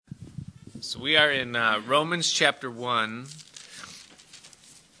So we are in Romans chapter 1,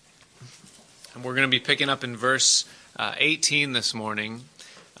 and we're going to be picking up in verse 18 this morning.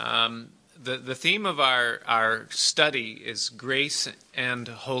 The theme of our study is grace and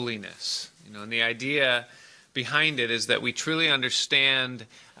holiness. And the idea behind it is that we truly understand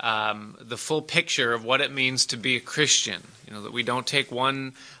the full picture of what it means to be a Christian. That we don't take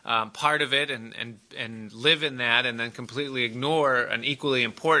one part of it and live in that and then completely ignore an equally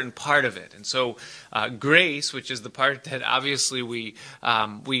important part of it. And so grace, which is the part that obviously we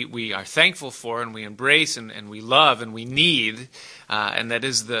are thankful for and we embrace and we love and we need, and that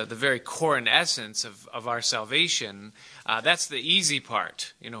is the very core and essence of our salvation, that's the easy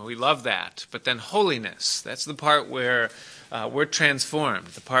part. We love that. But then holiness, that's the part where we're transformed,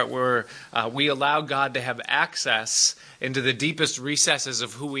 the part where we allow God to have access into the deepest recesses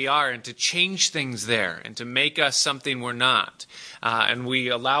of who we are and to change things there and to make us something we're not. And we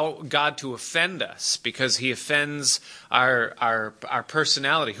allow God to offend us because he offends our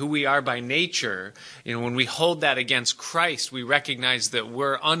personality, who we are by nature. When we hold that against Christ, we recognize that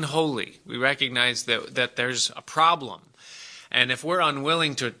we're unholy. We recognize that there's a problem. And if we're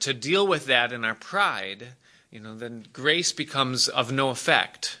unwilling to deal with that in our pride, then grace becomes of no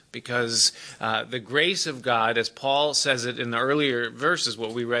effect, because the grace of God, as Paul says it in the earlier verses,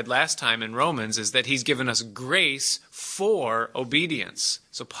 what we read last time in Romans, is that he's given us grace for obedience.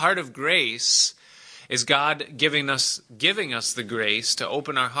 So part of grace is God giving us the grace to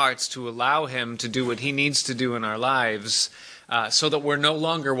open our hearts to allow him to do what he needs to do in our lives, so that we're no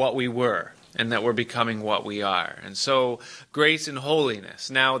longer what we were, and that we're becoming what we are. And so, grace and holiness.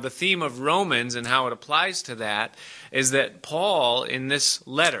 Now, the theme of Romans and how it applies to that is that Paul, in this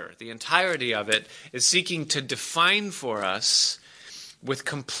letter, the entirety of it, is seeking to define for us with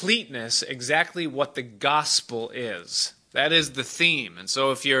completeness exactly what the gospel is. That is the theme. And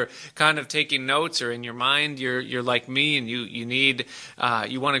so if you're kind of taking notes, or in your mind you're like me and you need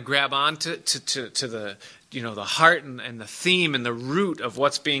you want to grab on to the the heart and the theme and the root of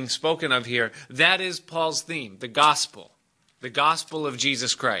what's being spoken of here, that is Paul's theme, the gospel of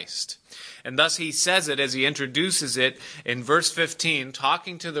Jesus Christ. And thus he says it as he introduces it in verse 15,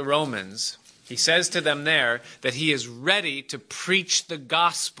 talking to the Romans. He says to them there that he is ready to preach the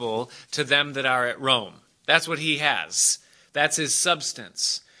gospel to them that are at Rome. That's what he has. That's his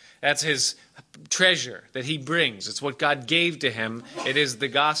substance. That's his treasure that he brings. It's what God gave to him. It is the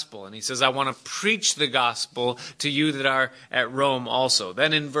gospel. And he says, I want to preach the gospel to you that are at Rome also.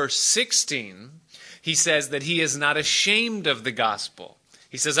 Then in verse 16, he says that he is not ashamed of the gospel.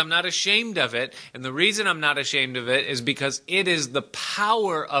 He says, I'm not ashamed of it. And the reason I'm not ashamed of it is because it is the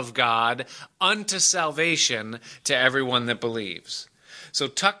power of God unto salvation to everyone that believes. So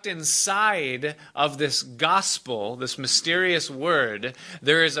tucked inside of this gospel, this mysterious word,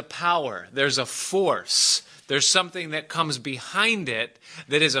 there is a power, there's a force, there's something that comes behind it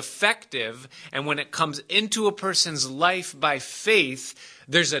that is effective, and when it comes into a person's life by faith,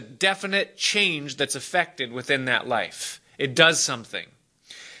 there's a definite change that's affected within that life. It does something.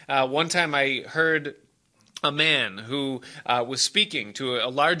 One time I heard a man who was speaking to a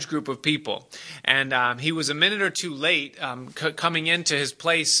large group of people, and he was a minute or two late coming into his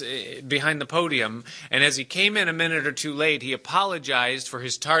place behind the podium, and as he came in a minute or two late, he apologized for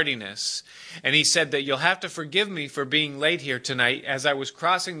his tardiness, and he said that you'll have to forgive me for being late here tonight. As I was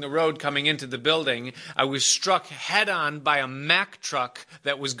crossing the road coming into the building, I was struck head-on by a Mack truck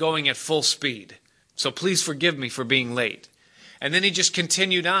that was going at full speed. So please forgive me for being late. And then he just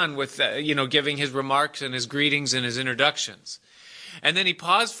continued on with, giving his remarks and his greetings and his introductions. And then he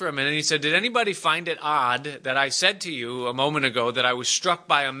paused for a minute and he said, did anybody find it odd that I said to you a moment ago that I was struck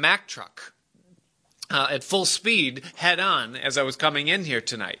by a Mack truck at full speed head on as I was coming in here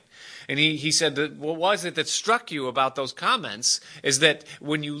tonight? And he said that what was it that struck you about those comments is that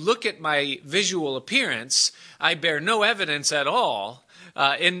when you look at my visual appearance, I bear no evidence at all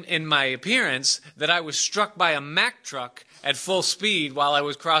in my appearance that I was struck by a Mack truck at full speed while I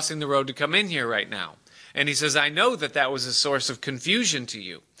was crossing the road to come in here right now. And he says, I know that was a source of confusion to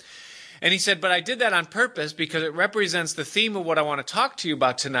you. And he said, but I did that on purpose because it represents the theme of what I want to talk to you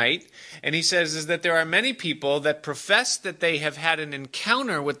about tonight. And he says is that there are many people that profess that they have had an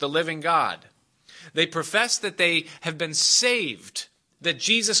encounter with the living God. They profess that they have been saved, that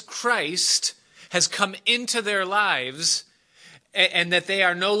Jesus Christ has come into their lives, and that they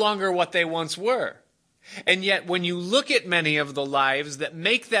are no longer what they once were. And yet, when you look at many of the lives that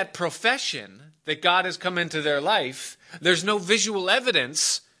make that profession, that God has come into their life, there's no visual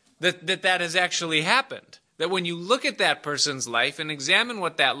evidence that has actually happened. That when you look at that person's life and examine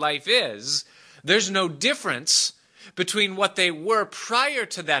what that life is, there's no difference between what they were prior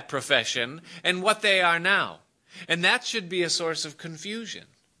to that profession and what they are now. And that should be a source of confusion.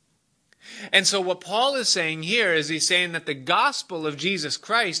 And so what Paul is saying here is he's saying that the gospel of Jesus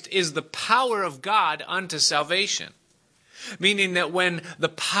Christ is the power of God unto salvation. Meaning that when the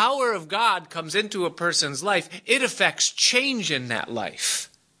power of God comes into a person's life, it affects change in that life.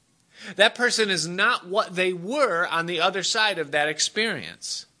 That person is not what they were on the other side of that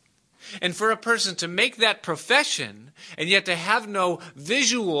experience. And for a person to make that profession and yet to have no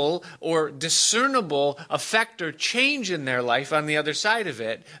visual or discernible effect or change in their life on the other side of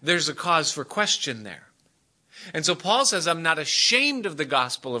it, there's a cause for question there. And so Paul says, I'm not ashamed of the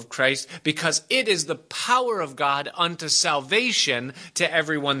gospel of Christ because it is the power of God unto salvation to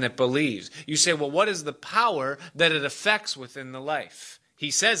everyone that believes. You say, well, what is the power that it affects within the life?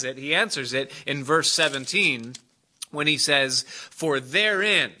 He says it, he answers it in verse 17 when he says, for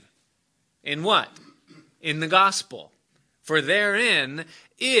therein, in what? In the gospel. For therein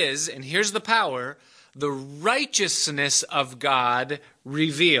is, and here's the power, the righteousness of God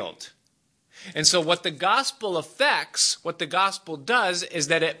revealed. And so what the gospel affects, what the gospel does, is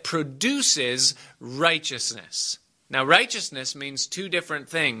that it produces righteousness. Now, righteousness means two different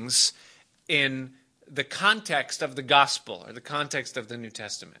things in the context of the gospel, or the context of the New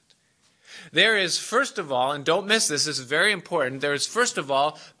Testament. There is, first of all, and don't miss this, this is very important, there is, first of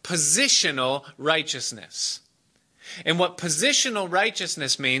all, positional righteousness. And what positional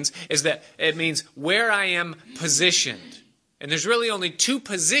righteousness means is that it means where I am positioned. And there's really only two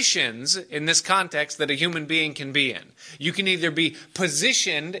positions in this context that a human being can be in. You can either be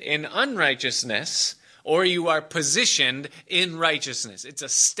positioned in unrighteousness, or you are positioned in righteousness. It's a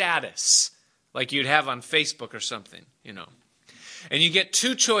status, like you'd have on Facebook or something, you know. And you get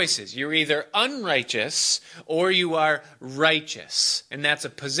two choices. You're either unrighteous or you are righteous. And that's a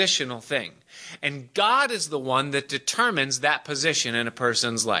positional thing. And God is the one that determines that position in a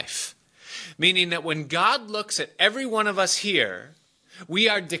person's life. Meaning that when God looks at every one of us here, we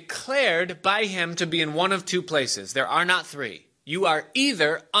are declared by Him to be in one of two places. There are not three. You are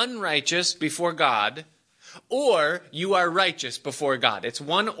either unrighteous before God, or you are righteous before God. It's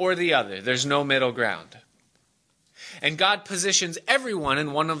one or the other. There's no middle ground. And God positions everyone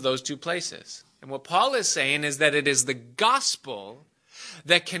in one of those two places. And what Paul is saying is that it is the gospel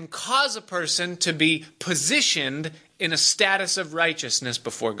that can cause a person to be positioned in a status of righteousness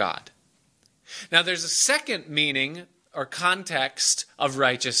before God. Now, there's a second meaning or context of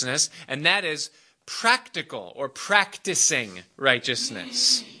righteousness, and that is practical or practicing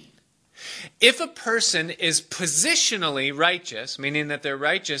righteousness. If a person is positionally righteous, meaning that they're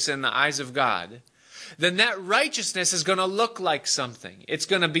righteous in the eyes of God, then that righteousness is going to look like something. It's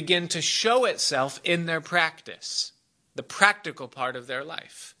going to begin to show itself in their practice, the practical part of their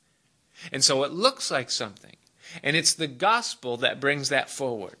life. And so it looks like something. And it's the gospel that brings that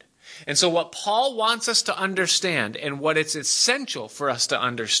forward. And so what Paul wants us to understand, and what it's essential for us to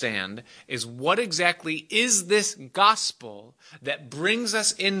understand, is what exactly is this gospel that brings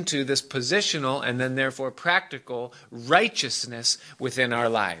us into this positional and then therefore practical righteousness within our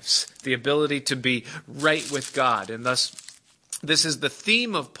lives. The ability to be right with God. And thus, this is the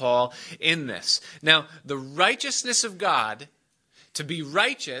theme of Paul in this. Now, the righteousness of God, to be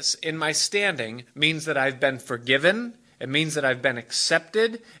righteous in my standing, means that I've been forgiven. It means that I've been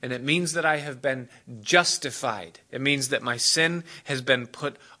accepted, and it means that I have been justified. It means that my sin has been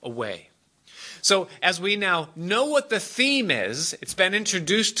put away. So as we now know what the theme is, it's been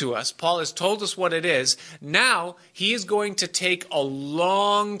introduced to us, Paul has told us what it is, now he is going to take a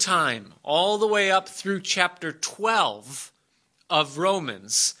long time, all the way up through chapter 12 of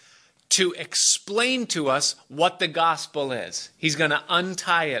Romans, to explain to us what the gospel is. He's going to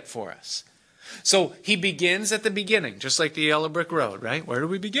untie it for us. So he begins at the beginning, just like the yellow brick road, right? Where do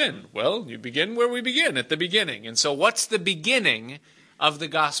we begin? Well, you begin where we begin, at the beginning. And so what's the beginning of the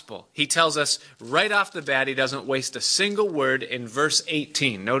gospel? He tells us right off the bat, he doesn't waste a single word in verse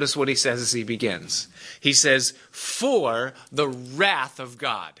 18. Notice what he says as he begins. He says, for the wrath of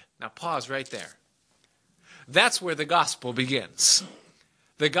God. Now pause right there. That's where the gospel begins.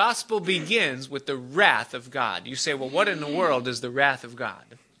 The gospel begins with the wrath of God. You say, well, what in the world is the wrath of God?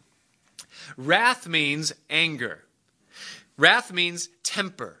 Wrath means anger. Wrath means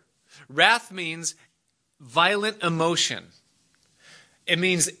temper. Wrath means violent emotion. It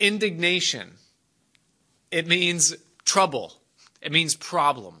means indignation. It means trouble. It means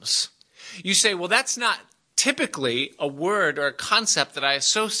problems. You say, well, that's not typically a word or a concept that I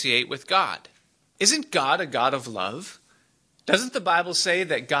associate with God. Isn't God a God of love? Doesn't the Bible say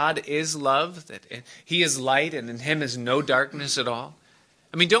that God is love, that He is light and in Him is no darkness at all?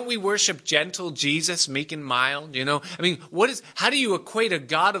 I mean, don't we worship gentle Jesus, meek and mild? I mean, how do you equate a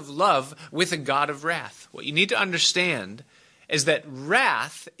God of love with a God of wrath? What you need to understand is that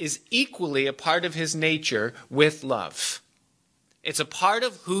wrath is equally a part of his nature with love. It's a part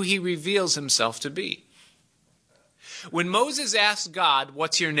of who he reveals himself to be. When Moses asked God,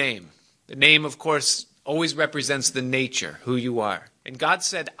 "What's your name?" The name, of course, always represents the nature, who you are. And God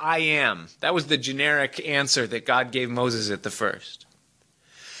said, "I am." That was the generic answer that God gave Moses at the first.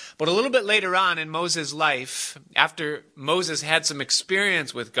 But a little bit later on in Moses' life, after Moses had some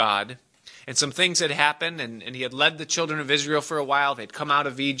experience with God, and some things had happened, and he had led the children of Israel for a while, they'd come out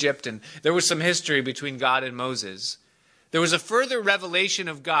of Egypt, and there was some history between God and Moses. There was a further revelation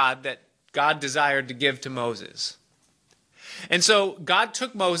of God that God desired to give to Moses. And so God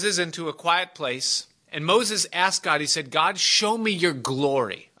took Moses into a quiet place, and Moses asked God, he said, "God, show me your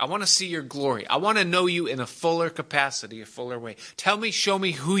glory. I want to see your glory. I want to know you in a fuller capacity, a fuller way. Show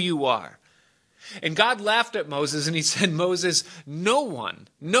me who you are." And God laughed at Moses and he said, "Moses, no one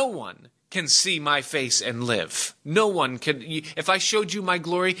can see my face and live. No one can. If I showed you my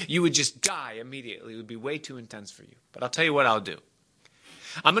glory, you would just die immediately. It would be way too intense for you. But I'll tell you what I'll do.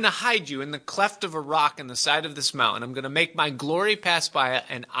 I'm going to hide you in the cleft of a rock in the side of this mountain. I'm going to make my glory pass by it,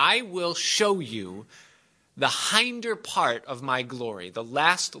 and I will show you the hinder part of my glory, the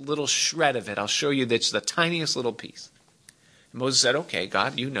last little shred of it. I'll show you that's the tiniest little piece." And Moses said, "Okay,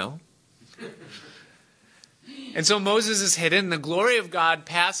 God, you know." And so Moses is hidden. The glory of God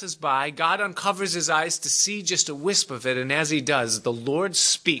passes by. God uncovers his eyes to see just a wisp of it. And as he does, the Lord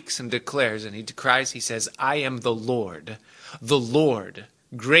speaks and declares, and he cries, he says, "I am the Lord,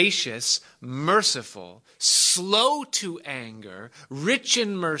 gracious, merciful, slow to anger, rich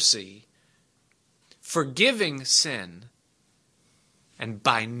in mercy, forgiving sin, and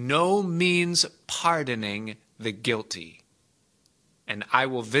by no means pardoning the guilty. And I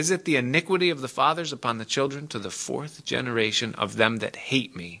will visit the iniquity of the fathers upon the children to the 4th generation of them that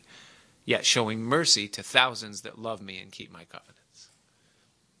hate me, yet showing mercy to thousands that love me and keep my covenants."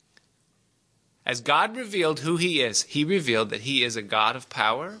 As God revealed who he is, he revealed that he is a God of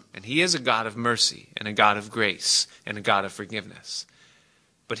power, and he is a God of mercy, and a God of grace, and a God of forgiveness.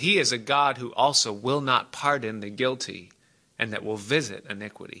 But he is a God who also will not pardon the guilty, and that will visit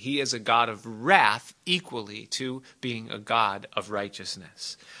iniquity. He is a God of wrath equally to being a God of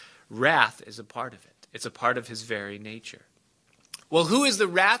righteousness. Wrath is a part of it. It's a part of his very nature. Well, who is the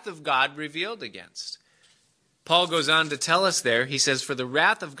wrath of God revealed against? Paul goes on to tell us there, he says, "For the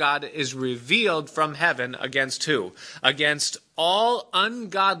wrath of God is revealed from heaven against" who? "Against all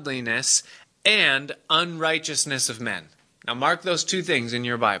ungodliness and unrighteousness of men." Now mark those two things in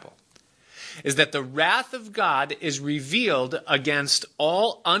your Bible. Is that the wrath of God is revealed against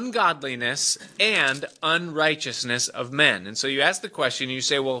all ungodliness and unrighteousness of men. And so you ask the question, you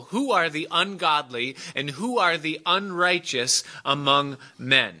say, well, who are the ungodly and who are the unrighteous among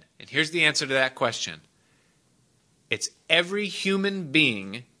men? And here's the answer to that question. It's every human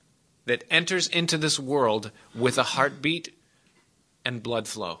being that enters into this world with a heartbeat and blood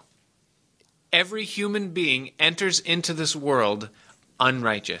flow. Every human being enters into this world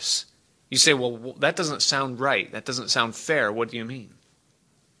unrighteous. You say, well, that doesn't sound right. That doesn't sound fair. What do you mean?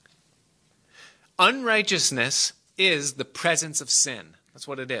 Unrighteousness is the presence of sin. That's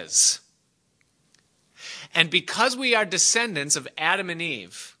what it is. And because we are descendants of Adam and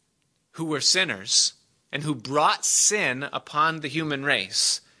Eve, who were sinners, and who brought sin upon the human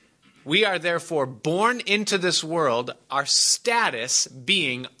race, we are therefore born into this world, our status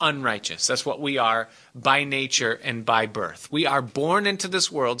being unrighteous. That's what we are by nature and by birth. We are born into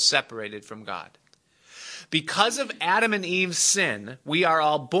this world separated from God. Because of Adam and Eve's sin, we are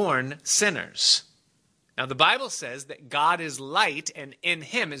all born sinners. Now the Bible says that God is light and in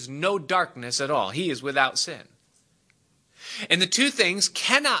him is no darkness at all. He is without sin. And the two things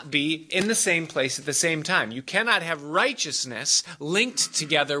cannot be in the same place at the same time. You cannot have righteousness linked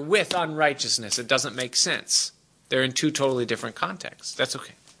together with unrighteousness. It doesn't make sense. They're in two totally different contexts. That's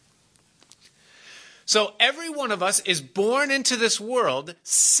okay. So every one of us is born into this world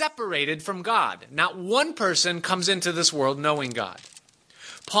separated from God. Not one person comes into this world knowing God.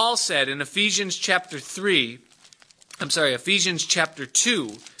 Paul said in Ephesians chapter 2,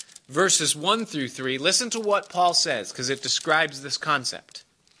 verses 1 through 3, listen to what Paul says, because it describes this concept.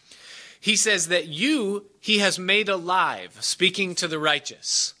 He says that he has made alive, speaking to the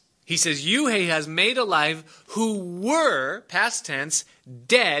righteous. He says, you he has made alive who were, past tense,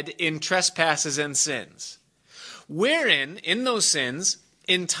 dead in trespasses and sins. Wherein, in those sins,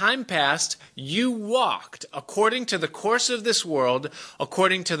 in time past, you walked according to the course of this world,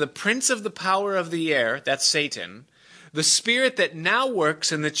 according to the prince of the power of the air, that's Satan, The spirit that now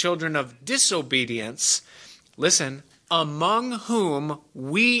works in the children of disobedience, listen, among whom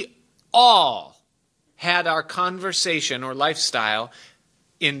we all had our conversation or lifestyle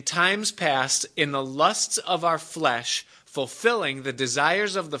in times past in the lusts of our flesh, fulfilling the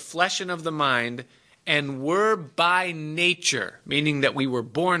desires of the flesh and of the mind, and were by nature, meaning that we were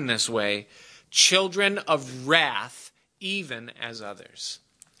born this way, children of wrath, even as others.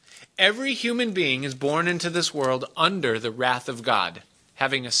 Every human being is born into this world under the wrath of God,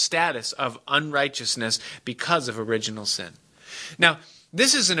 having a status of unrighteousness because of original sin. Now,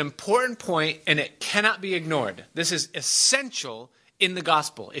 this is an important point, and it cannot be ignored. This is essential in the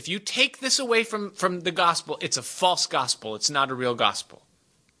gospel. If you take this away from the gospel, it's a false gospel. It's not a real gospel.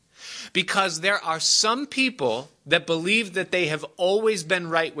 Because there are some people that believe that they have always been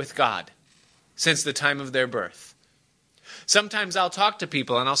right with God since the time of their birth. Sometimes I'll talk to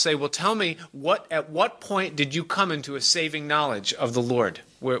people and I'll say, well, tell me, at what point did you come into a saving knowledge of the Lord,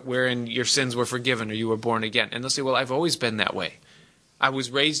 wherein your sins were forgiven or you were born again? And they'll say, well, I've always been that way. I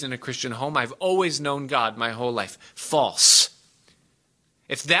was raised in a Christian home. I've always known God my whole life. False.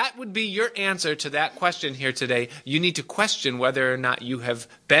 If that would be your answer to that question here today, you need to question whether or not you have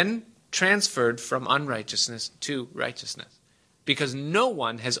been transferred from unrighteousness to righteousness. Because no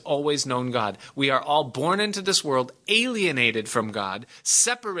one has always known God. We are all born into this world alienated from God,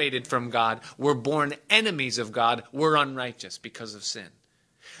 separated from God. We're born enemies of God. We're unrighteous because of sin.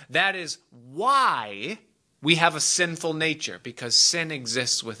 That is why we have a sinful nature, because sin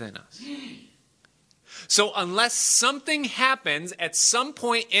exists within us. So unless something happens at some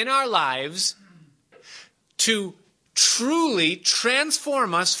point in our lives to truly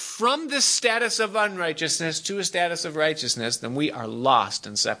transform us from this status of unrighteousness to a status of righteousness, then we are lost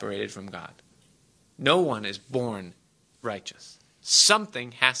and separated from God. No one is born righteous.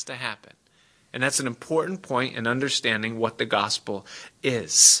 Something has to happen. And that's an important point in understanding what the gospel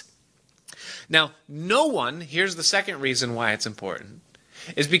is. Now, no one, here's the second reason why it's important,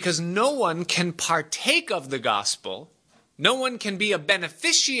 is because no one can partake of the gospel, no one can be a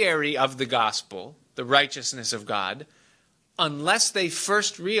beneficiary of the gospel, the righteousness of God, unless they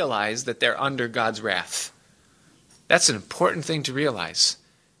first realize that they're under God's wrath. That's an important thing to realize,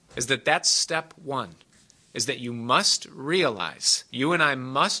 is that that's step one, is that you must realize, you and I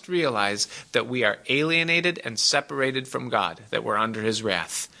must realize that we are alienated and separated from God, that we're under his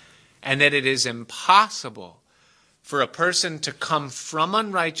wrath, and that it is impossible for a person to come from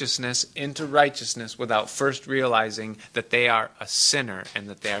unrighteousness into righteousness without first realizing that they are a sinner and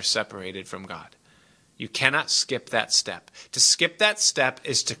that they are separated from God. You cannot skip that step. To skip that step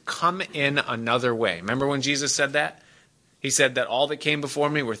is to come in another way. Remember when Jesus said that? He said that all that came before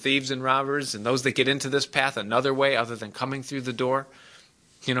me were thieves and robbers, and those that get into this path another way other than coming through the door.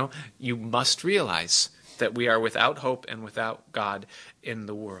 You must realize that we are without hope and without God in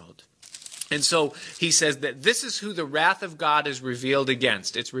the world. And so he says that this is who the wrath of God is revealed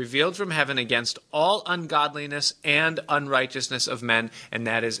against. It's revealed from heaven against all ungodliness and unrighteousness of men, and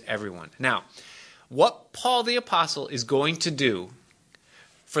that is everyone. Now, what Paul the Apostle is going to do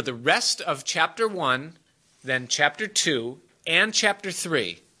for the rest of chapter 1, then chapter 2, and chapter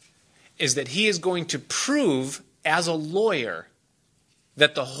 3, is that he is going to prove as a lawyer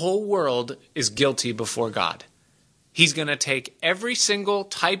that the whole world is guilty before God. He's going to take every single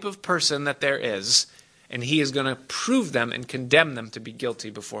type of person that there is, and he is going to prove them and condemn them to be guilty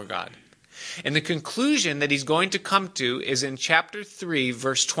before God. And the conclusion that he's going to come to is in chapter 3,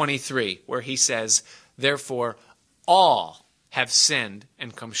 verse 23, where he says, therefore, all have sinned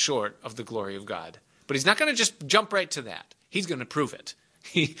and come short of the glory of God. But he's not going to just jump right to that. He's going to prove it.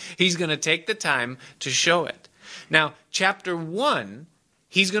 He's going to take the time to show it. Now, chapter 1,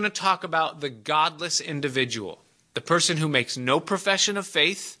 he's going to talk about the godless individual. The person who makes no profession of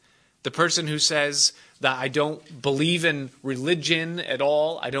faith, the person who says that I don't believe in religion at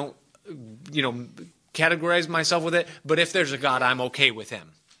all, I don't, categorize myself with it, but if there's a God, I'm okay with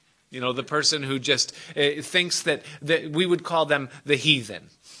him. The person who just thinks that we would call them the heathen.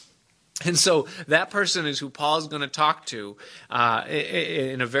 And so that person is who Paul's going to talk to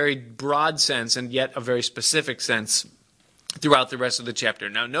in a very broad sense and yet a very specific sense throughout the rest of the chapter.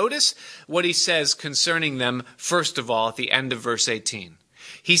 Now notice what he says concerning them, first of all, at the end of verse 18.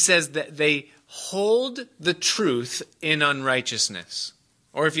 He says that they hold the truth in unrighteousness.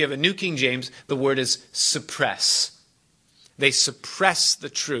 Or if you have a New King James, the word is suppress. They suppress the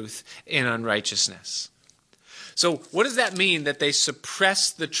truth in unrighteousness. So what does that mean, that they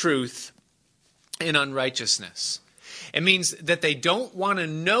suppress the truth in unrighteousness? It means that they don't want to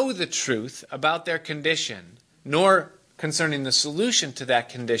know the truth about their condition, nor concerning the solution to that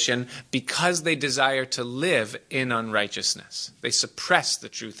condition because they desire to live in unrighteousness. They suppress the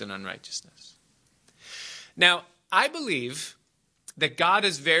truth in unrighteousness. Now, I believe that God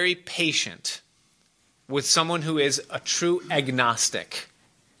is very patient with someone who is a true agnostic.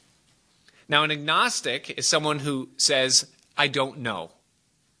 Now, an agnostic is someone who says, I don't know.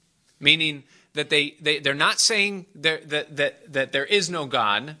 Meaning that they're not saying that there is no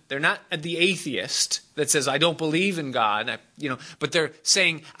God. They're not the atheist that says, I don't believe in God. But they're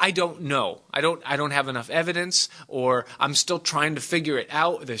saying, I don't know. I don't have enough evidence, or I'm still trying to figure it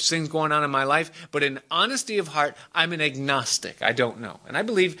out. There's things going on in my life. But in honesty of heart, I'm an agnostic. I don't know. And I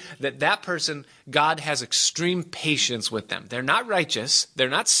believe that person, God has extreme patience with them. They're not righteous. They're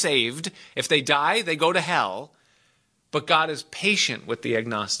not saved. If they die, they go to hell. But God is patient with the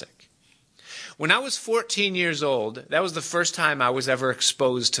agnostic. When I was 14 years old, that was the first time I was ever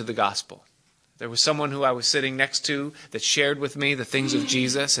exposed to the gospel. There was someone who I was sitting next to that shared with me the things of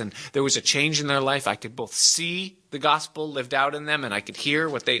Jesus, and there was a change in their life. I could both see the gospel lived out in them, and I could hear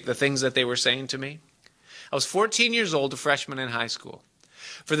the things that they were saying to me. I was 14 years old, a freshman in high school.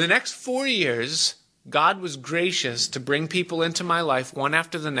 For the next 4 years, God was gracious to bring people into my life, one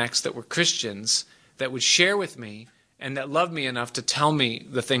after the next, that were Christians, that would share with me, and that loved me enough to tell me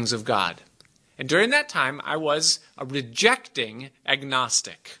the things of God. And during that time, I was a rejecting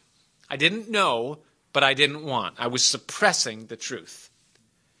agnostic. I didn't know, but I didn't want. I was suppressing the truth.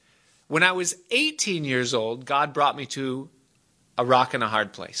 When I was 18 years old, God brought me to a rock and a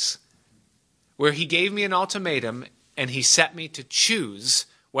hard place, where he gave me an ultimatum, and he set me to choose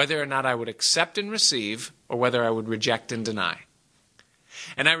whether or not I would accept and receive, or whether I would reject and deny.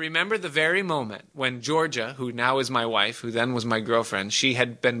 And I remember the very moment when Georgia, who now is my wife, who then was my girlfriend, she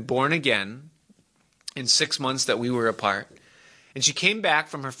had been born again in 6 months that we were apart. And she came back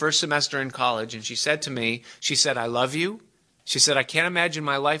from her first semester in college, and she said to me, she said, I love you. She said, I can't imagine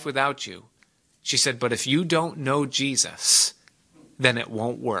my life without you. She said, but if you don't know Jesus, then it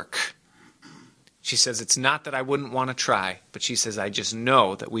won't work. She says, it's not that I wouldn't want to try, but she says, I just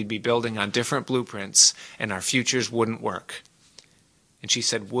know that we'd be building on different blueprints and our futures wouldn't work. And she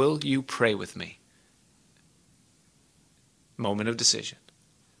said, will you pray with me? Moment of decision.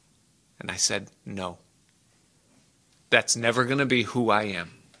 And I said, no. That's never going to be who I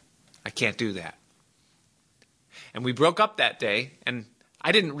am. I can't do that. And we broke up that day, and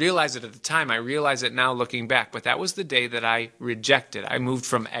I didn't realize it at the time. I realize it now looking back, but that was the day that I rejected. I moved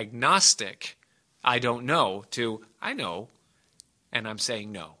from agnostic, I don't know, to I know, and I'm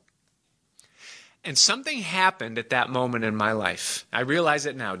saying no. And something happened at that moment in my life. I realize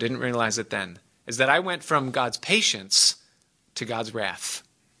it now, didn't realize it then, is that I went from God's patience to God's wrath.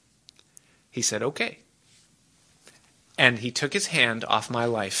 He said, okay. And he took his hand off my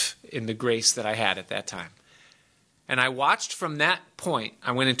life in the grace that I had at that time. And I watched from that point,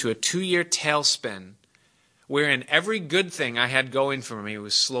 I went into a 2-year tailspin wherein every good thing I had going for me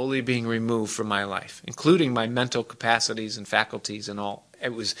was slowly being removed from my life, including my mental capacities and faculties and all.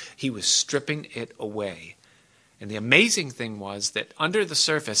 He was stripping it away. And the amazing thing was that under the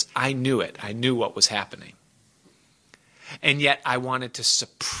surface, I knew it. I knew what was happening. And yet I wanted to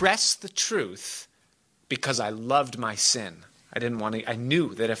suppress the truth because I loved my sin. I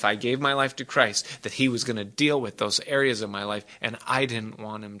knew that if I gave my life to Christ, that he was going to deal with those areas of my life, and I didn't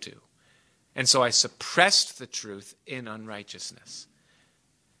want him to. And so I suppressed the truth in unrighteousness.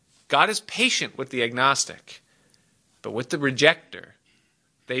 God is patient with the agnostic, but with the rejecter,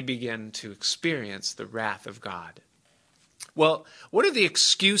 they begin to experience the wrath of God. Well, what are the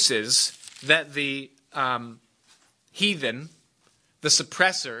excuses that the heathen, the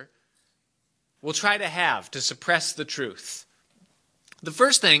suppressor, will try to have to suppress the truth? The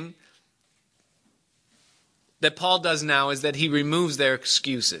first thing that Paul does now is that he removes their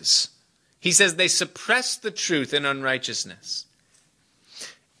excuses. He says they suppress the truth in unrighteousness.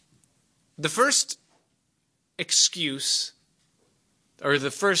 The first excuse, or the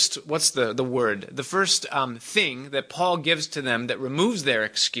first, The first thing that Paul gives to them that removes their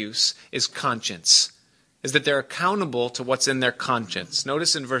excuse is conscience. Is that they're accountable to what's in their conscience.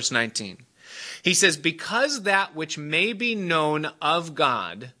 Notice in verse 19. He says, because that which may be known of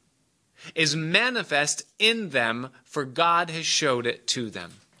God is manifest in them, for God has showed it to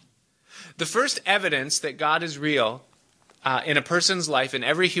them. The first evidence that God is real in a person's life, in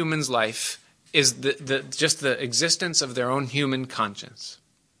every human's life, is just the existence of their own human conscience.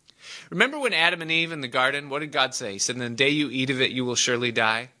 Remember when Adam and Eve in the garden, what did God say? He said, in the day you eat of it, you will surely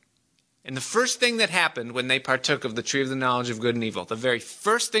die. And the first thing that happened when they partook of the tree of the knowledge of good and evil, the very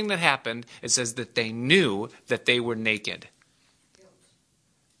first thing that happened, it says that they knew that they were naked.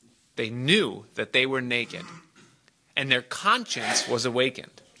 They knew that they were naked. and their conscience was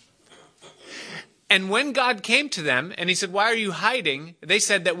awakened. And when God came to them and he said, why are you hiding? They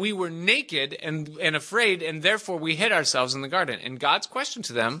said that we were naked and afraid, and therefore we hid ourselves in the garden. And God's question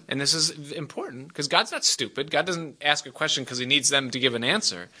to them, and this is important because God's not stupid. God doesn't ask a question because he needs them to give an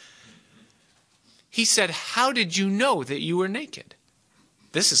answer. He said, how did you know that you were naked?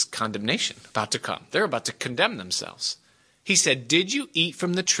 This is condemnation about to come. They're about to condemn themselves. He said, did you eat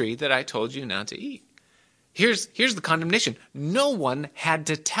from the tree that I told you not to eat? Here's the condemnation. No one had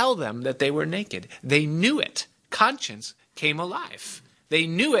to tell them that they were naked. They knew it. Conscience came alive. They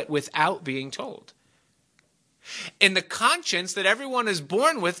knew it without being told. And the conscience that everyone is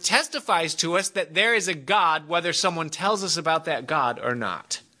born with testifies to us that there is a God, whether someone tells us about that God or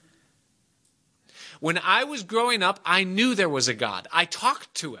not. When I was growing up, I knew there was a God. I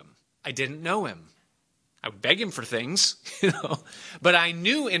talked to him. I didn't know him. I would beg him for things, but I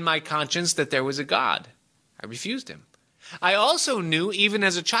knew in my conscience that there was a God. I refused him. I also knew, even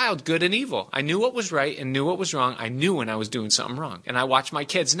as a child, good and evil. I knew what was right and knew what was wrong. I knew when I was doing something wrong. And I watch my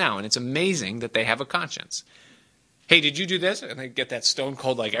kids now, and it's amazing that they have a conscience. Hey, did you do this? And they get that stone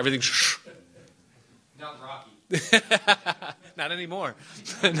cold, like everything. Not Rocky. Not anymore.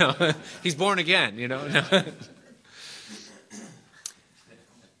 No, he's born again, No.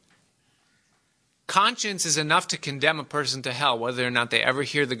 Conscience is enough to condemn a person to hell, whether or not they ever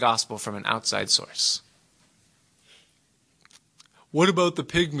hear the gospel from an outside source. What about the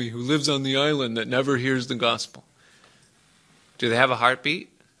pygmy who lives on the island that never hears the gospel? Do they have a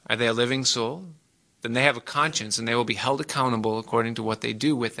heartbeat? Are they a living soul? Then they have a conscience, and they will be held accountable according to what they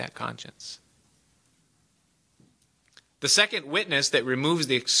do with that conscience. The second witness that removes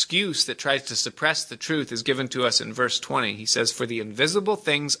the excuse that tries to suppress the truth is given to us in verse 20. He says, for the invisible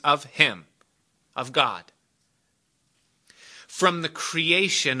things of him, of God, from the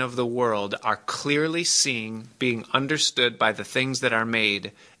creation of the world are clearly being understood by the things that are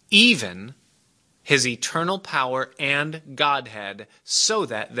made, even his eternal power and Godhead, so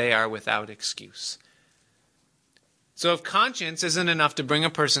that they are without excuse. So if conscience isn't enough to bring a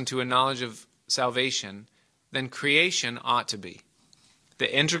person to a knowledge of salvation, then creation ought to be.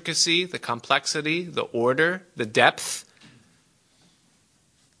 The intricacy, the complexity, the order, the depth,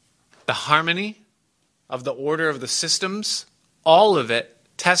 the harmony of the order of the systems, all of it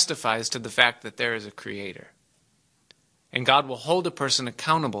testifies to the fact that there is a creator. And God will hold a person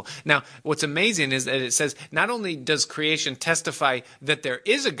accountable. Now, what's amazing is that it says not only does creation testify that there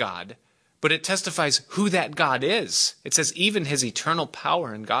is a God, but it testifies who that God is. It says even his eternal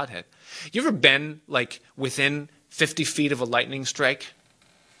power and Godhead. You ever been like within 50 feet of a lightning strike?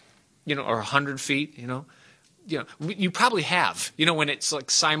 Or 100 feet, you probably have. When it's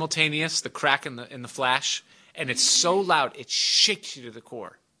like simultaneous, the crack and the flash, and it's so loud, it shakes you to the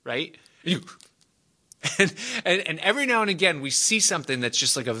core, right? And every now and again, we see something that's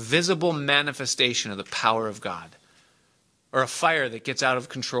just like a visible manifestation of the power of God. Or a fire that gets out of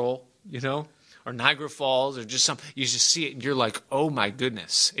control, or Niagara Falls, or just something. You just see it, and you're like, oh my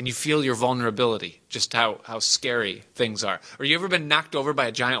goodness. And you feel your vulnerability, just how scary things are. Or you ever been knocked over by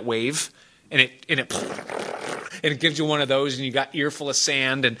a giant wave, and it gives you one of those, and you got earful of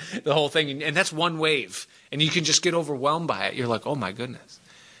sand, and the whole thing, and that's one wave. And you can just get overwhelmed by it. You're like, oh my goodness.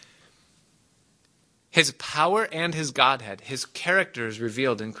 His power and his Godhead, his character is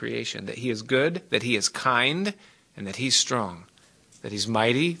revealed in creation, that he is good, that he is kind, and that he's strong, that he's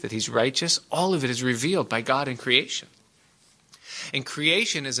mighty, that he's righteous. All of it is revealed by God in creation. And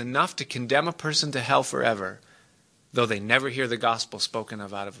creation is enough to condemn a person to hell forever, though they never hear the gospel spoken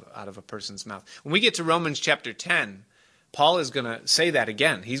of out of a person's mouth. When we get to Romans chapter 10, Paul is going to say that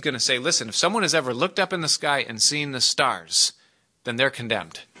again. He's going to say, listen, if someone has ever looked up in the sky and seen the stars, then they're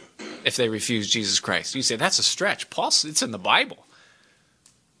condemned if they refuse Jesus Christ. You say, that's a stretch. Paul, it's in the Bible.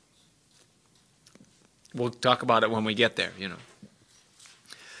 We'll talk about it when we get there,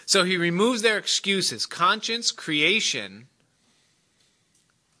 So he removes their excuses, conscience, creation.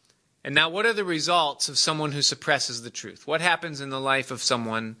 And now what are the results of someone who suppresses the truth? What happens in the life of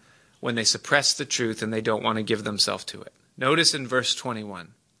someone when they suppress the truth and they don't want to give themselves to it? Notice in verse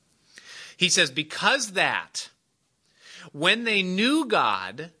 21. He says, because that when they knew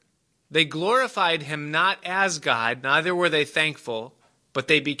God, they glorified him not as God, neither were they thankful, but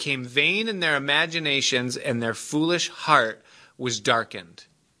they became vain in their imaginations, and their foolish heart was darkened.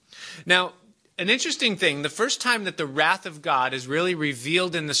 Now, an interesting thing, the first time that the wrath of God is really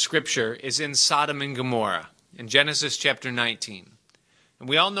revealed in the scripture is in Sodom and Gomorrah, in Genesis chapter 19. And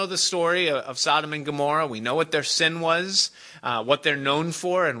we all know the story of Sodom and Gomorrah. We know what their sin was, what they're known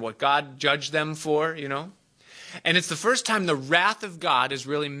for, and what God judged them for, And it's the first time the wrath of God is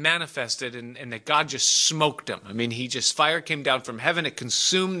really manifested and that God just smoked them. I mean, fire came down from heaven. It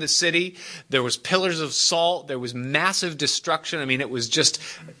consumed the city. There was pillars of salt. There was massive destruction. I mean, it was just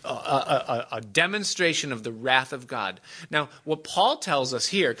a demonstration of the wrath of God. Now, what Paul tells us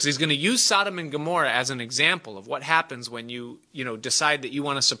here, because he's going to use Sodom and Gomorrah as an example of what happens when you decide that you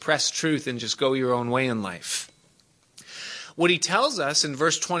want to suppress truth and just go your own way in life. What he tells us in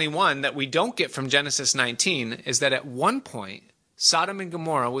verse 21 that we don't get from Genesis 19 is that at one point, Sodom and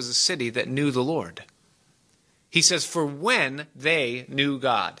Gomorrah was a city that knew the Lord. He says, for when they knew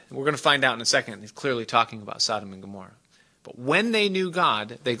God. We're going to find out in a second. He's clearly talking about Sodom and Gomorrah. But when they knew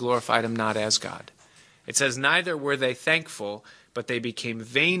God, they glorified him not as God. It says, neither were they thankful, but they became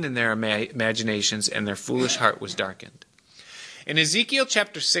vain in their imaginations, and their foolish heart was darkened. In Ezekiel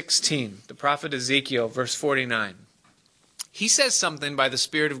chapter 16, the prophet Ezekiel, verse 49, he says something by the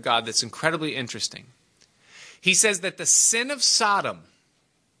Spirit of God that's incredibly interesting. He says that the sin of Sodom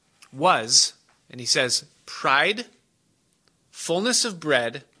was, and he says, pride, fullness of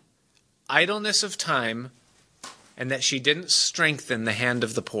bread, idleness of time, and that she didn't strengthen the hand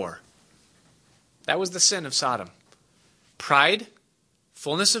of the poor. That was the sin of Sodom. Pride,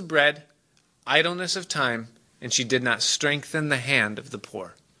 fullness of bread, idleness of time, and she did not strengthen the hand of the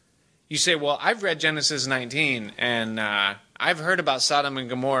poor. You say, well, I've read Genesis 19, and I've heard about Sodom and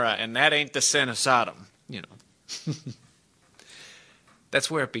Gomorrah, and that ain't the sin of Sodom.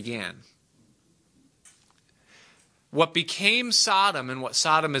 That's where it began. What became Sodom and what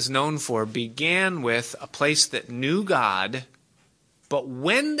Sodom is known for began with a place that knew God, but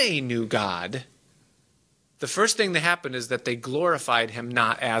when they knew God, the first thing that happened is that they glorified him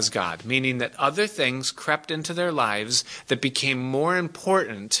not as God, meaning that other things crept into their lives that became more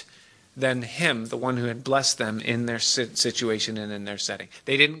important than him, the one who had blessed them in their situation and in their setting.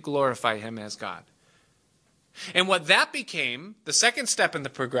 They didn't glorify him as God. And what that became, the second step in the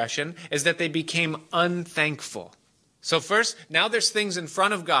progression, is that they became unthankful. So first, now there's things in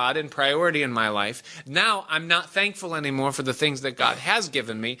front of God in priority in my life. Now I'm not thankful anymore for the things that God has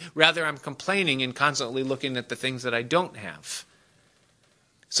given me. Rather, I'm complaining and constantly looking at the things that I don't have.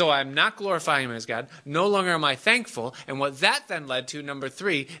 So I'm not glorifying him as God. No longer am I thankful. And what that then led to, number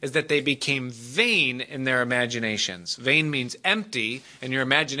 3, is that they became vain in their imaginations. Vain means empty, and your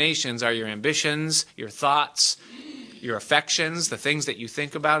imaginations are your ambitions, your thoughts, your affections, the things that you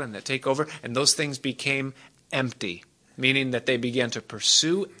think about and that take over. And those things became empty, meaning that they began to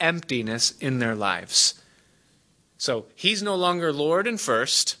pursue emptiness in their lives. So he's no longer Lord and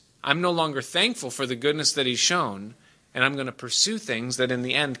first. I'm no longer thankful for the goodness that he's shown. And I'm going to pursue things that in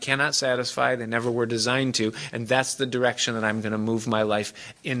the end cannot satisfy. They never were designed to. And that's the direction that I'm going to move my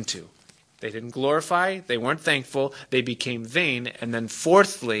life into. They didn't glorify. They weren't thankful. They became vain. And then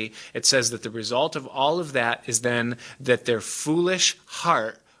fourthly, it says that the result of all of that is then that their foolish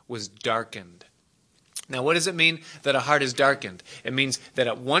heart was darkened. Now, what does it mean that a heart is darkened? It means that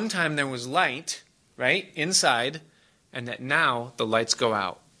at one time there was light, right, inside, and that now the lights go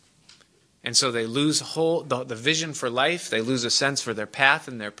out. And so they lose the vision for life. They lose a sense for their path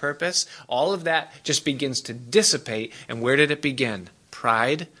and their purpose. All of that just begins to dissipate. And where did it begin?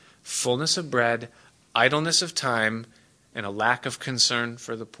 Pride, fullness of bread, idleness of time, and a lack of concern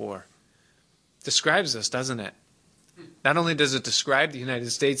for the poor. Describes us, doesn't it? Not only does it describe the United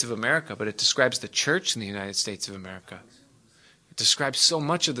States of America, but it describes the church in the United States of America. It describes so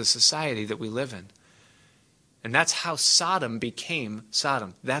much of the society that we live in. And that's how Sodom became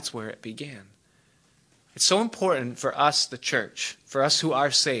Sodom. That's where it began. It's so important for us, the church, for us who are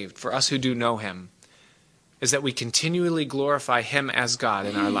saved, for us who do know him, is that we continually glorify him as God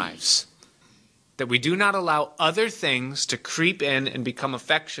in our lives. That we do not allow other things to creep in and become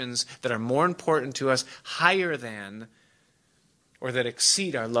affections that are more important to us, higher than, or that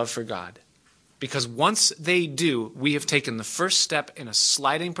exceed our love for God. Because once they do, we have taken the first step in a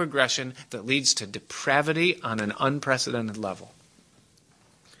sliding progression that leads to depravity on an unprecedented level.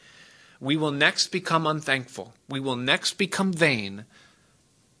 We will next become unthankful. We will next become vain.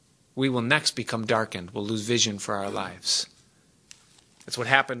 We will next become darkened. We'll lose vision for our lives. That's what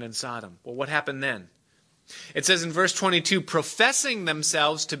happened in Sodom. Well, what happened then? It says in verse 22, professing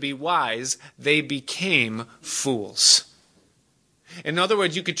themselves to be wise, they became fools. In other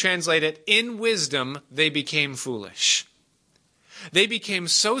words, you could translate it, in wisdom, they became foolish. They became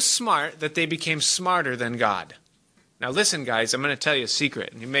so smart that they became smarter than God. Now listen, guys, I'm going to tell you a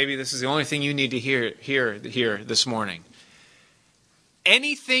secret. Maybe this is the only thing you need to hear this morning.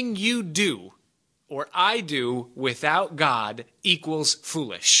 Anything you do or I do without God equals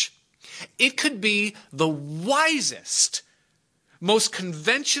foolish. It could be the wisest, most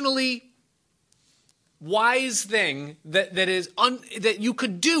conventionally wise thing that you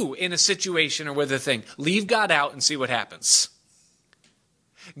could do in a situation or with a thing. Leave God out and see what happens.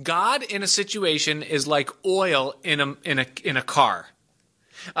 God in a situation is like oil in a car.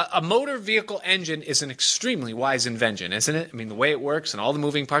 A motor vehicle engine is an extremely wise invention, isn't it? I mean, the way it works and all the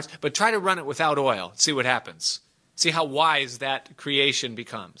moving parts. But try to run it without oil. See what happens. See how wise that creation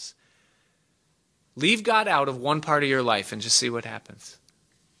becomes. Leave God out of one part of your life and just see what happens.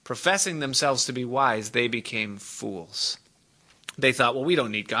 Professing themselves to be wise, they became fools. They thought, well, we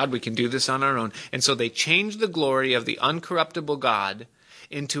don't need God. We can do this on our own. And so they changed the glory of the uncorruptible God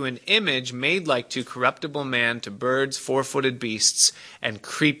into an image made like to corruptible man, to birds, four-footed beasts, and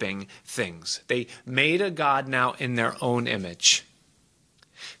creeping things. They made a God now in their own image.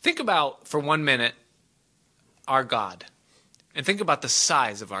 Think about, for 1 minute, our God. And think about the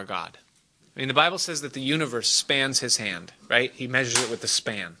size of our God. I mean, the Bible says that the universe spans his hand, right? He measures it with the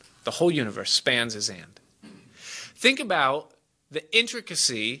span. The whole universe spans his hand. Think about the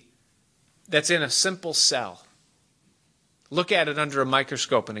intricacy that's in a simple cell. Look at it under a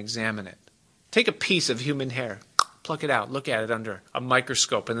microscope and examine it. Take a piece of human hair, pluck it out, look at it under a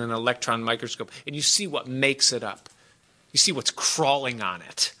microscope and then an electron microscope, and you see what makes it up. You see what's crawling on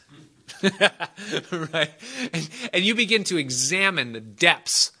it. Right? And you begin to examine the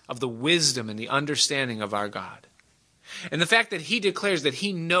depths of the wisdom and the understanding of our God. And the fact that he declares that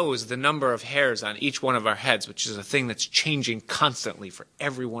he knows the number of hairs on each one of our heads, which is a thing that's changing constantly for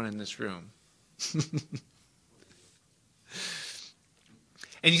everyone in this room.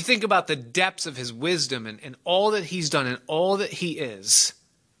 And you think about the depths of his wisdom and all that he's done and all that he is.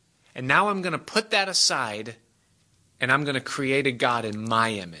 And now I'm going to put that aside and I'm going to create a God in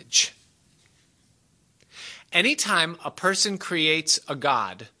my image. Anytime a person creates a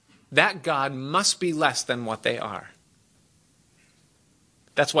God, that God must be less than what they are.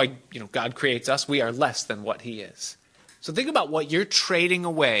 That's why, God creates us. We are less than what he is. So think about what you're trading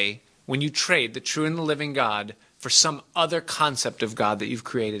away when you trade the true and the living God for some other concept of God that you've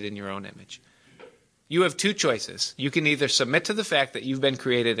created in your own image. You have two choices. You can either submit to the fact that you've been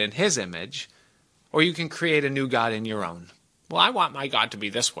created in his image, or you can create a new God in your own. Well, I want my God to be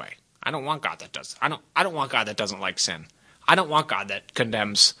this way. I don't want God that does. I don't want God that doesn't like sin. I don't want God that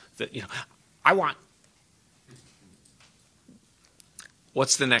condemns. I want.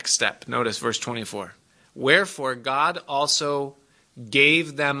 What's the next step? Notice verse 24. Wherefore God also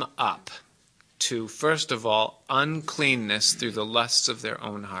gave them up to, first of all, uncleanness through the lusts of their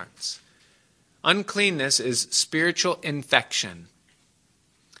own hearts. Uncleanness is spiritual infection,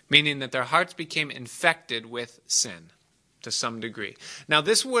 meaning that their hearts became infected with sin to some degree. Now,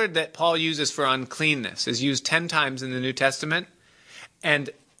 this word that Paul uses for uncleanness is used 10 times in the New Testament, and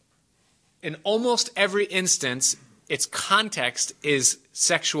in almost every instance, its context is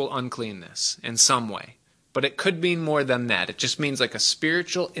sexual uncleanness in some way. But it could mean more than that. It just means like a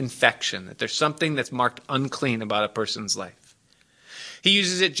spiritual infection, that there's something that's marked unclean about a person's life. He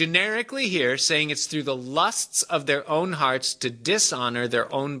uses it generically here, saying it's through the lusts of their own hearts to dishonor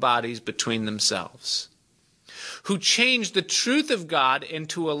their own bodies between themselves, who changed the truth of God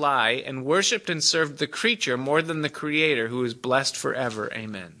into a lie and worshipped and served the creature more than the Creator, who is blessed forever.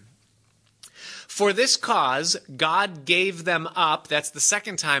 Amen. For this cause, God gave them up. That's the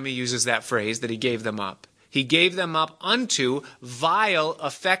second time he uses that phrase, that he gave them up. He gave them up unto vile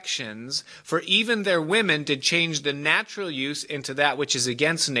affections, for even their women did change the natural use into that which is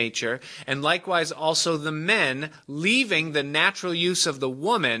against nature, and likewise also the men, leaving the natural use of the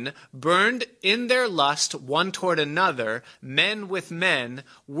woman, burned in their lust one toward another, men with men,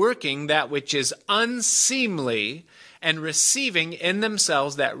 working that which is unseemly, and receiving in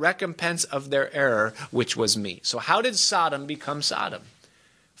themselves that recompense of their error, which was meat. So how did Sodom become Sodom?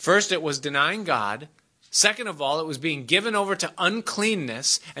 First, it was denying God. Second of all, it was being given over to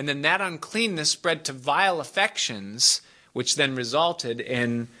uncleanness, and then that uncleanness spread to vile affections, which then resulted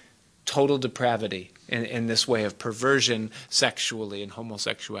in total depravity in this way of perversion sexually and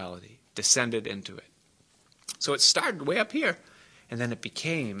homosexuality, descended into it. So it started way up here, and then it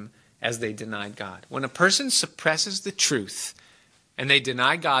became as they denied God. When a person suppresses the truth and they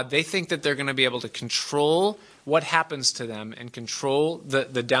deny God, they think that they're going to be able to control what happens to them and control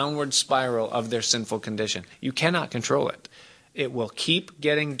the downward spiral of their sinful condition. You cannot control it. It will keep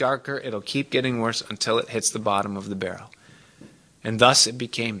getting darker. It'll keep getting worse until it hits the bottom of the barrel. And thus it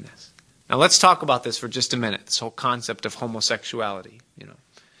became this. Now let's talk about this for just a minute, this whole concept of homosexuality.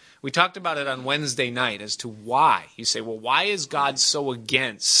 We talked about it on Wednesday night as to why. You say, well, why is God so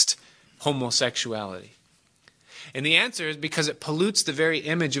against homosexuality? And the answer is because it pollutes the very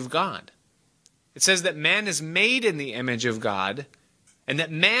image of God. It says that man is made in the image of God, And that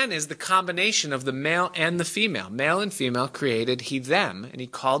man is the combination of the male and the female. Male and female created he them, and he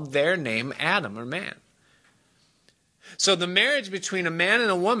called their name Adam, or man. So the marriage between a man and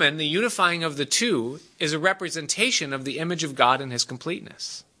a woman, the unifying of the two, is a representation of the image of God and his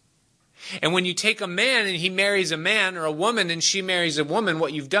completeness. And when you take a man and he marries a man, or a woman and she marries a woman,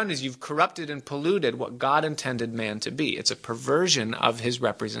 what you've done is you've corrupted and polluted what God intended man to be. It's a perversion of his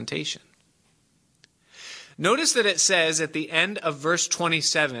representation. Notice that it says at the end of verse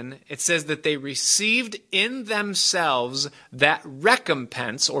 27, it says that they received in themselves that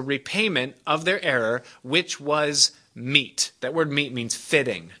recompense or repayment of their error, which was meet. That word meet means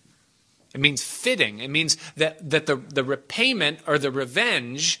fitting. It means fitting. It means that the repayment or the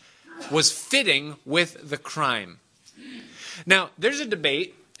revenge was fitting with the crime. Now, there's a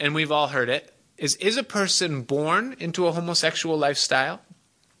debate, and we've all heard it, is a person born into a homosexual lifestyle,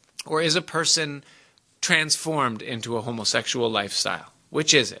 or is a person transformed into a homosexual lifestyle?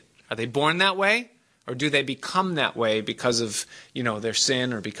 Which is it? Are they born that way, or do they become that way because of, their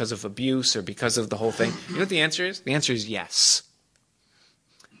sin, or because of abuse, or because of the whole thing? You know what the answer is? The answer is yes.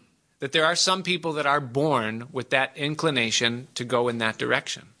 That there are some people that are born with that inclination to go in that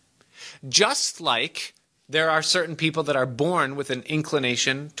direction. Just like there are certain people that are born with an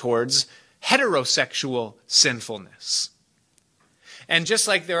inclination towards heterosexual sinfulness. And just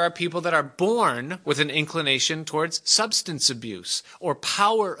like there are people that are born with an inclination towards substance abuse or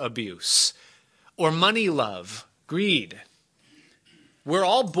power abuse or money love, greed. We're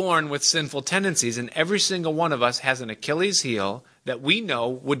all born with sinful tendencies, and every single one of us has an Achilles heel that we know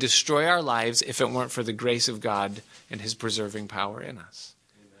would destroy our lives if it weren't for the grace of God and his preserving power in us.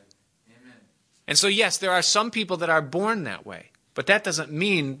 Amen. And so yes, there are some people that are born that way, but that doesn't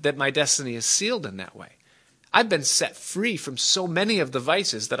mean that my destiny is sealed in that way. I've been set free from so many of the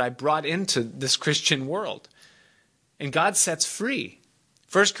vices that I brought into this Christian world. And God sets free.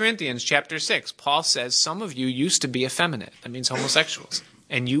 1 Corinthians chapter 6, Paul says, some of you used to be effeminate. That means homosexuals.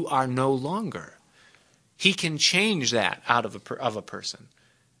 And you are no longer. He can change that out of a person.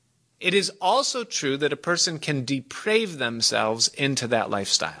 It is also true that a person can deprave themselves into that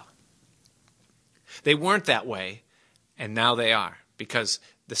lifestyle. They weren't that way, and now they are. Because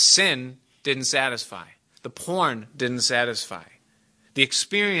the sin didn't satisfy. The porn didn't satisfy. The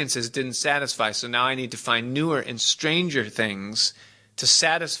experiences didn't satisfy, so now I need to find newer and stranger things to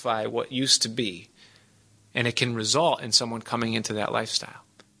satisfy what used to be. And it can result in someone coming into that lifestyle.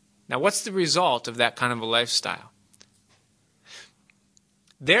 Now, what's the result of that kind of a lifestyle?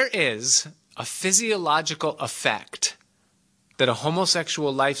 There is a physiological effect that a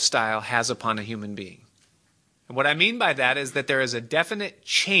homosexual lifestyle has upon a human being. And what I mean by that is that there is a definite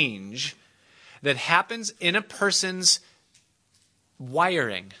change that happens in a person's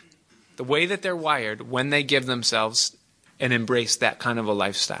wiring, the way that they're wired when they give themselves and embrace that kind of a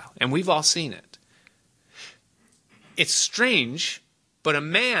lifestyle. And we've all seen it. It's strange, but a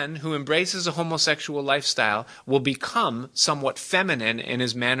man who embraces a homosexual lifestyle will become somewhat feminine in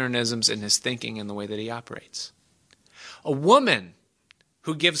his mannerisms, in his thinking, and the way that he operates. A woman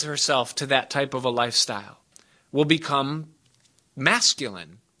who gives herself to that type of a lifestyle will become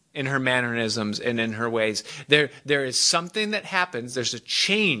masculine in her mannerisms and in her ways. There is something that happens, there's a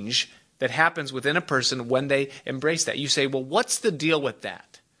change that happens within a person when they embrace that. You say, well, what's the deal with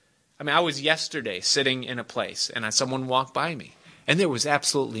that? I mean, I was yesterday sitting in a place and someone walked by me, and there was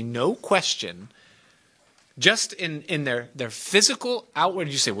absolutely no question, just in their physical outward.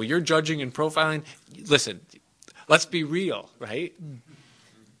 You say, well, you're judging and profiling. Listen, let's be real, right?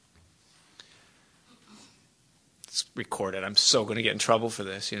 It's recorded. I'm so going to get in trouble for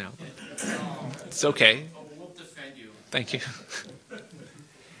this, It's okay. We'll defend you. Thank you.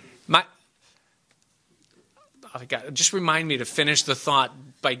 Just remind me to finish the thought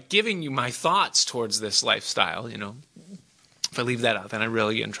by giving you my thoughts towards this lifestyle, If I leave that out, then I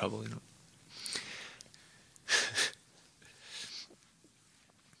really get in trouble,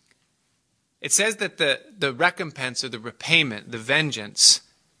 It says that the recompense or the repayment, the vengeance,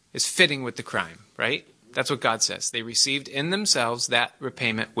 is fitting with the crime, right? That's what God says. They received in themselves that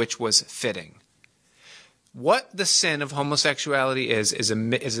repayment which was fitting. What the sin of homosexuality is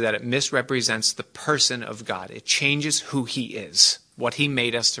that it misrepresents the person of God. It changes who he is, what he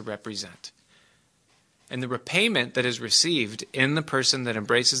made us to represent. And the repayment that is received in the person that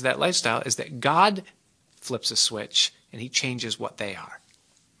embraces that lifestyle is that God flips a switch and he changes what they are.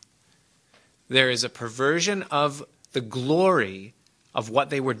 There is a perversion of the glory of what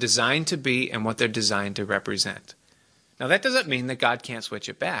they were designed to be and what they're designed to represent. Now, that doesn't mean that God can't switch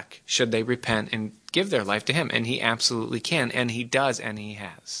it back should they repent and give their life to him. And he absolutely can, and he does, and he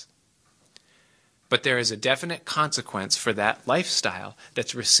has. But there is a definite consequence for that lifestyle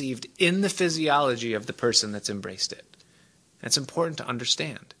that's received in the physiology of the person that's embraced it. It's important to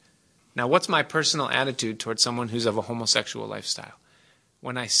understand. Now, what's my personal attitude towards someone who's of a homosexual lifestyle?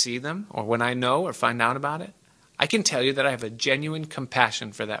 When I see them, or when I know or find out about it, I can tell you that I have a genuine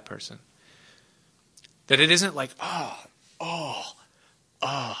compassion for that person. That it isn't like,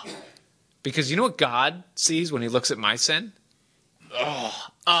 because you know what God sees when he looks at my sin?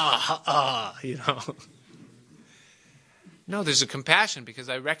 You know. No, there's a compassion because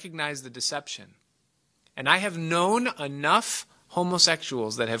I recognize the deception. And I have known enough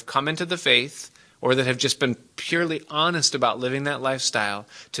homosexuals that have come into the faith or that have just been purely honest about living that lifestyle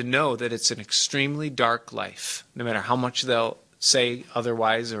to know that it's an extremely dark life, no matter how much they'll say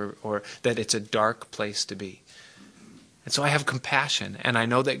otherwise or that it's a dark place to be. And so I have compassion, and I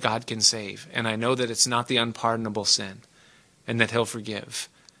know that God can save, and I know that it's not the unpardonable sin, and that he'll forgive.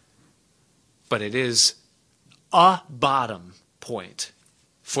 But it is a bottom point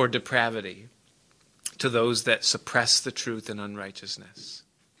for depravity to those that suppress the truth in unrighteousness.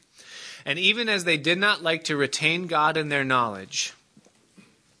 And even as they did not like to retain God in their knowledge,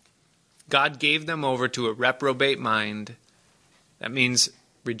 God gave them over to a reprobate mind, that means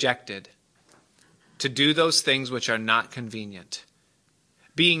rejected, to do those things which are not convenient.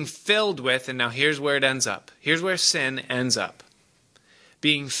 Being filled with, and now here's where it ends up. Here's where sin ends up.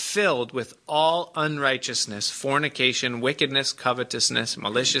 Being filled with all unrighteousness, fornication, wickedness, covetousness,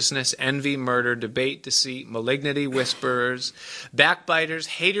 maliciousness, envy, murder, debate, deceit, malignity, whisperers, backbiters,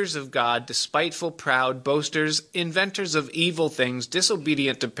 haters of God, despiteful, proud, boasters, inventors of evil things,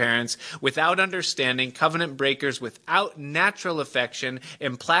 disobedient to parents, without understanding, covenant breakers, without natural affection,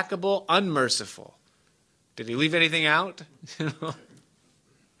 implacable, unmerciful. Did he leave anything out?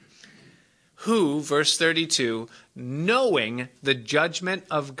 Who, verse 32, knowing the judgment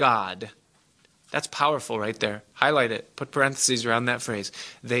of God. That's powerful right there. Highlight it. Put parentheses around that phrase.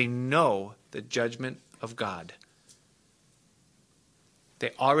 They know the judgment of God.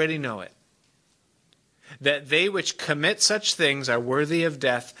 They already know it. That they which commit such things are worthy of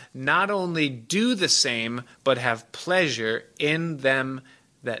death, not only do the same, but have pleasure in them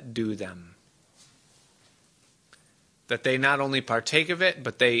that do them. That they not only partake of it,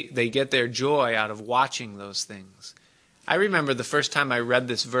 but they get their joy out of watching those things. I remember the first time I read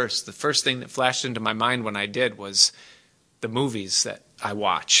this verse, the first thing that flashed into my mind when I did was the movies that I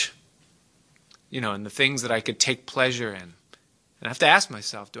watch. You know, and the things that I could take pleasure in. And I have to ask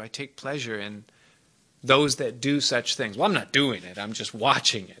myself, do I take pleasure in those that do such things? Well, I'm not doing it. I'm just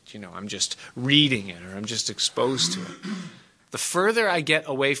watching it. You know, I'm just reading it, or I'm just exposed to it. The further I get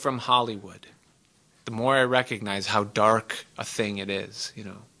away from Hollywood, the more I recognize how dark a thing it is, you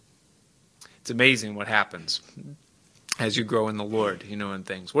know. It's amazing what happens as you grow in the Lord, you know, and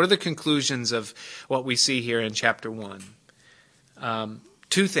things. What are the conclusions of what we see here in chapter 1?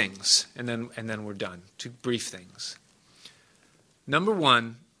 Two things, and then we're done. Two brief things. Number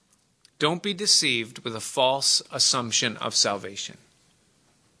one, don't be deceived with a false assumption of salvation.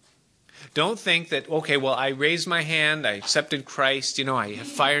 Don't think that, okay, well, I raised my hand, I accepted Christ, you know, I have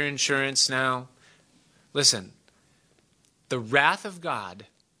fire insurance now. Listen, the wrath of God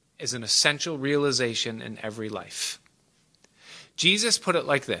is an essential realization in every life. Jesus put it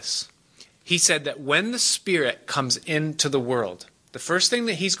like this. He said that when the Spirit comes into the world, the first thing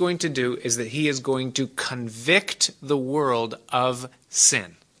that he's going to do is that he is going to convict the world of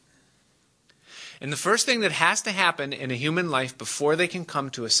sin. And the first thing that has to happen in a human life before they can come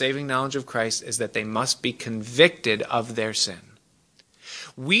to a saving knowledge of Christ is that they must be convicted of their sin.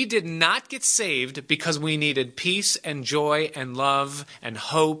 We did not get saved because we needed peace and joy and love and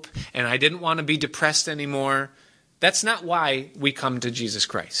hope, and I didn't want to be depressed anymore. That's not why we come to Jesus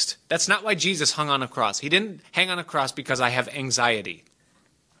Christ. That's not why Jesus hung on a cross. He didn't hang on a cross because I have anxiety.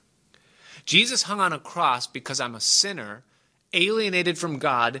 Jesus hung on a cross because I'm a sinner, alienated from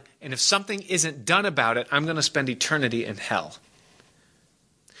God, and if something isn't done about it, I'm going to spend eternity in hell.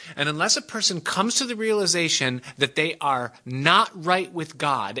 And unless a person comes to the realization that they are not right with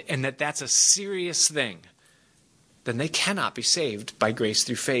God and that that's a serious thing, then they cannot be saved by grace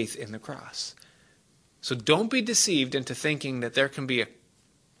through faith in the cross. So don't be deceived into thinking that there can be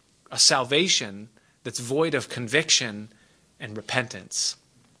a salvation that's void of conviction and repentance.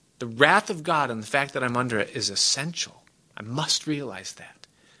 The wrath of God and the fact that I'm under it is essential. I must realize that.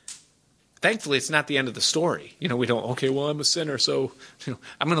 Thankfully, it's not the end of the story. You know, we don't, okay, well, I'm a sinner, so you know,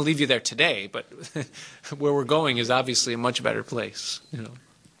 I'm going to leave you there today, but where we're going is obviously a much better place. You know.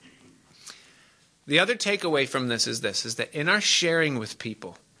 The other takeaway from this is that in our sharing with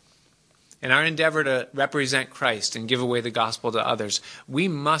people, in our endeavor to represent Christ and give away the gospel to others, we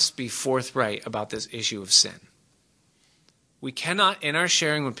must be forthright about this issue of sin. We cannot, in our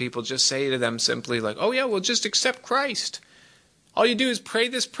sharing with people, just say to them simply like, oh yeah, well, just accept Christ. All you do is pray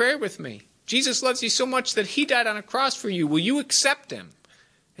this prayer with me. Jesus loves you so much that he died on a cross for you. Will you accept him?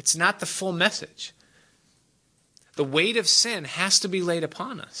 It's not the full message. The weight of sin has to be laid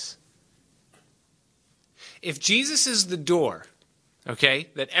upon us. If Jesus is the door, okay,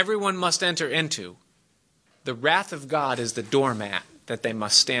 that everyone must enter into, the wrath of God is the doormat that they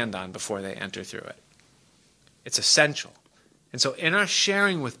must stand on before they enter through it. It's essential. And so in our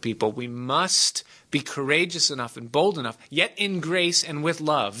sharing with people, we must be courageous enough and bold enough, yet in grace and with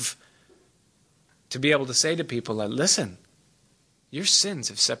love, to be able to say to people, like, listen, your sins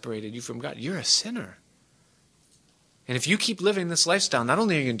have separated you from God. You're a sinner. And if you keep living this lifestyle, not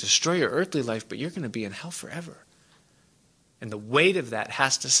only are you going to destroy your earthly life, but you're going to be in hell forever. And the weight of that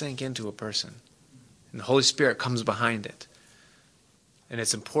has to sink into a person. And the Holy Spirit comes behind it. And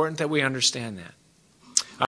it's important that we understand that.